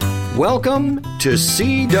Welcome to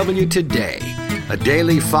CW Today, a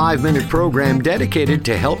daily 5-minute program dedicated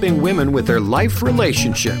to helping women with their life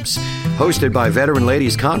relationships. Hosted by Veteran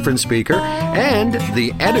Ladies Conference speaker and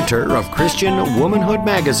the editor of Christian Womanhood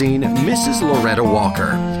magazine, Mrs. Loretta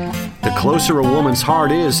Walker. The closer a woman's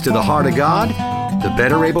heart is to the heart of God, the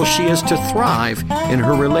better able she is to thrive in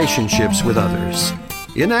her relationships with others.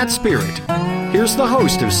 In that spirit, here's the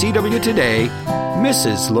host of CW Today,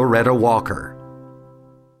 Mrs. Loretta Walker.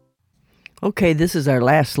 Okay, this is our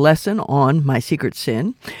last lesson on my secret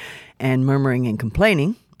sin and murmuring and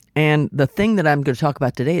complaining. And the thing that I'm going to talk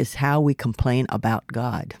about today is how we complain about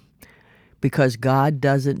God. Because God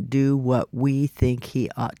doesn't do what we think He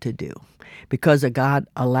ought to do. Because God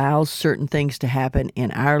allows certain things to happen in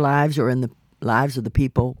our lives or in the lives of the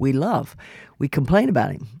people we love. We complain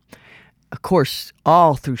about Him. Of course,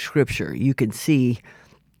 all through Scripture, you can see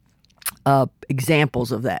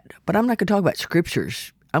examples of that. But I'm not going to talk about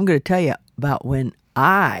Scriptures. I'm going to tell you about when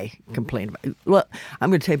I complained about. Well, I'm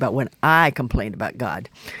going to tell you about when I complained about God.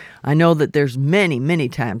 I know that there's many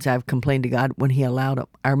times I've complained to God when He allowed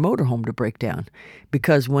our motorhome to break down,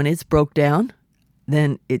 because when it's broke down,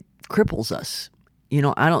 then it cripples us. You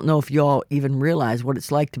know, I don't know if y'all even realize what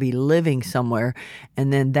it's like to be living somewhere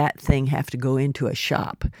and then that thing have to go into a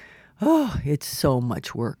shop. Oh, it's so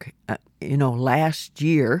much work. Last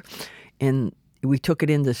year we took it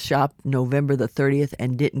in the shop November the 30th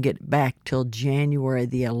and didn't get it back till January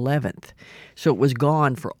the 11th. So it was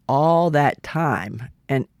gone for all that time.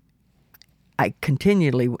 And I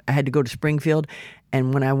had to go to Springfield.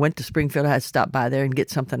 And when I went to Springfield, I had to stop by there and get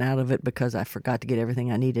something out of it because I forgot to get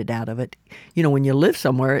everything I needed out of it. You know, when you live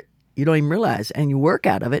somewhere, you don't even realize, and you work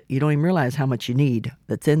out of it, you don't even realize how much you need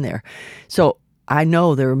that's in there. So I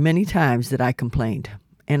know there were many times that I complained.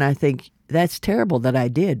 And I think that's terrible that I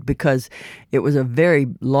did, because it was a very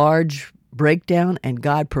large breakdown and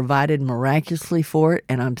God provided miraculously for it.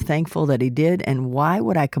 And I'm thankful that He did. And why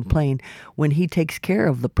would I complain when He takes care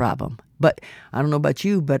of the problem? But I don't know about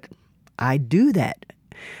you, but I do that.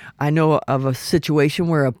 I know of a situation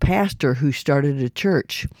where a pastor who started a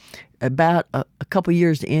church, about a couple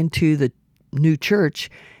years into the new church,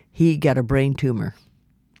 he got a brain tumor.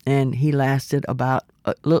 And he lasted about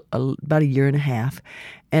a year and a half.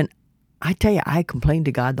 And I tell you, I complained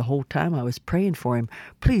to God the whole time I was praying for him.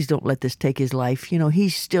 Please don't let this take his life. You know,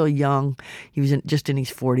 he's still young. He was just in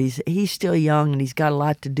his 40s. He's still young, and he's got a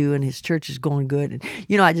lot to do, and his church is going good.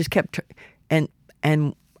 And, I just kept, and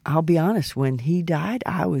I'll be honest, when he died,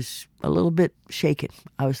 I was a little bit shaken.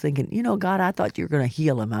 I was thinking, God, I thought you were going to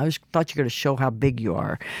heal him. Thought you were going to show how big you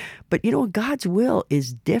are. But, God's will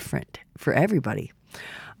is different for everybody.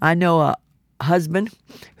 I know a husband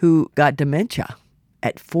who got dementia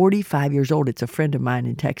at 45 years old. It's a friend of mine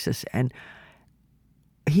in Texas, and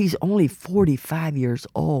he's only 45 years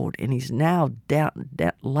old, and he's now down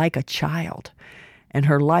like a child, and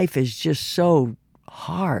her life is just so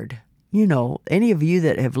hard. Any of you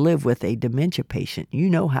that have lived with a dementia patient, you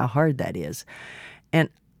know how hard that is. And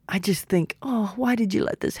I just think, oh, why did you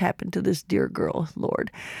let this happen to this dear girl, Lord?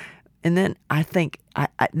 And then I think,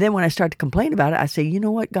 then when I start to complain about it, I say, you know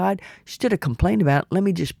what, God, instead of complaining about it, let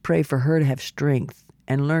me just pray for her to have strength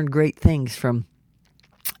and learn great things from,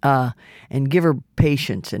 and give her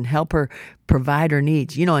patience and help her provide her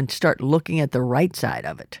needs, and start looking at the right side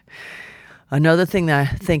of it. Another thing that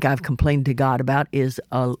I think I've complained to God about is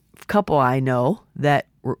a couple I know that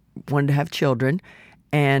wanted to have children,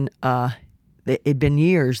 and it'd been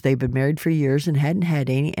years. They've been married for years and hadn't had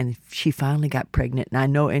any, and she finally got pregnant. And I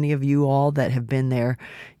know any of you all that have been there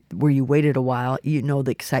where you waited a while, you know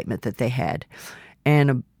the excitement that they had. And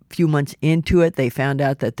a few months into it, they found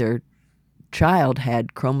out that their child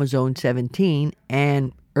had chromosome 17,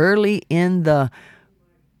 and early in the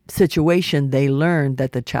situation, they learned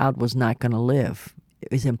that the child was not going to live.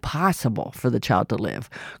 It was impossible for the child to live.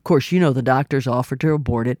 Of course, the doctors offered to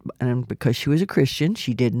abort it, and because she was a Christian,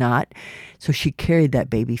 she did not. So she carried that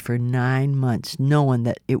baby for 9 months, knowing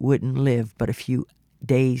that it wouldn't live but a few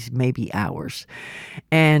days, maybe hours.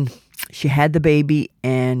 And she had the baby,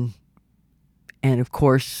 and of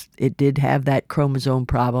course, it did have that chromosome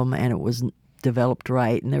problem, and it wasn't developed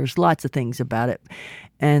right, and there was lots of things about it.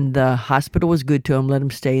 And the hospital was good to him, let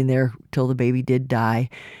him stay in there till the baby did die.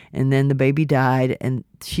 And then the baby died, and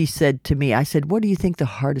she said to me, I said, what do you think the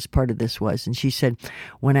hardest part of this was? And she said,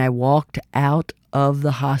 when I walked out of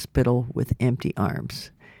the hospital with empty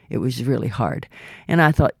arms. It was really hard. And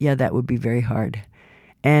I thought, yeah, that would be very hard.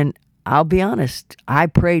 And I'll be honest, I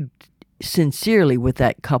prayed sincerely with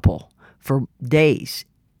that couple for days,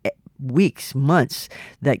 weeks, months,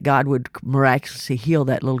 that God would miraculously heal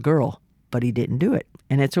that little girl, but He didn't do it.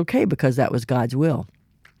 And it's okay, because that was God's will.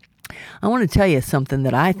 I want to tell you something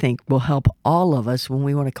that I think will help all of us when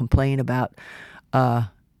we want to complain about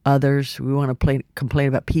others. We want to complain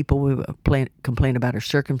about people. We complain about our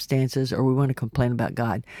circumstances, or we want to complain about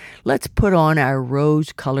God. Let's put on our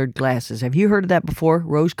rose-colored glasses. Have you heard of that before?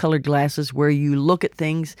 Rose-colored glasses, where you look at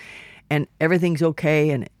things and everything's okay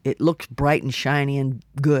and it looks bright and shiny and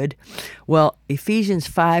good. Well, Ephesians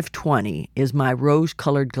 5:20 is my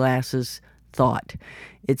rose-colored glasses thought.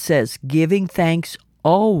 It says, giving thanks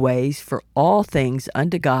always for all things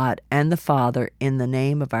unto God and the Father in the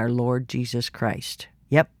name of our Lord Jesus Christ.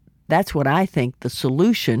 Yep, that's what I think the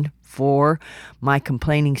solution for my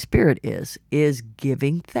complaining spirit is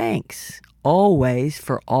giving thanks always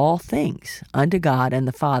for all things unto God and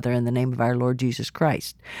the Father in the name of our Lord Jesus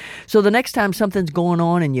Christ. So the next time something's going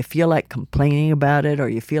on and you feel like complaining about it, or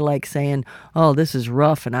you feel like saying, oh, this is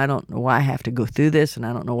rough and I don't know why I have to go through this, and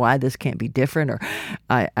I don't know why this can't be different, or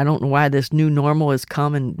I don't know why this new normal has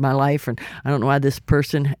come in my life, and I don't know why this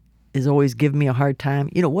person is always giving me a hard time.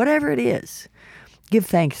 Whatever it is, give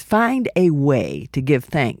thanks. Find a way to give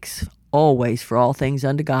thanks always for all things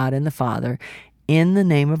unto God and the Father in the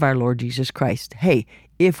name of our Lord Jesus Christ. Hey,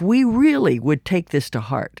 if we really would take this to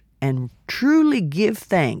heart and truly give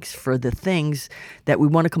thanks for the things that we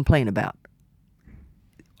want to complain about,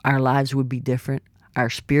 our lives would be different. Our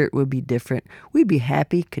spirit would be different. We'd be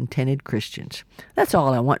happy, contented Christians. That's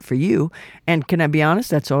all I want for you. And can I be honest?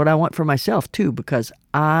 That's what I want for myself too, because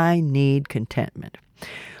I need contentment.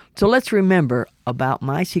 So let's remember about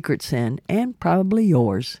my secret sin, and probably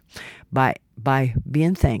yours, by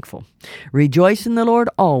being thankful. Rejoice in the Lord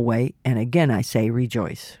always, and again I say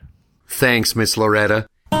rejoice. Thanks, Miss Loretta.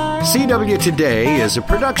 CW Today is a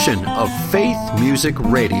production of Faith Music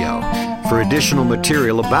Radio. For additional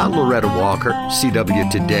material about Loretta Walker,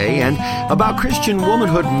 CW Today, and about Christian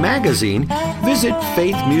Womanhood Magazine, visit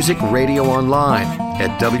Faith Music Radio online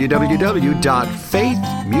at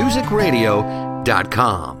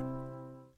www.faithmusicradio.com.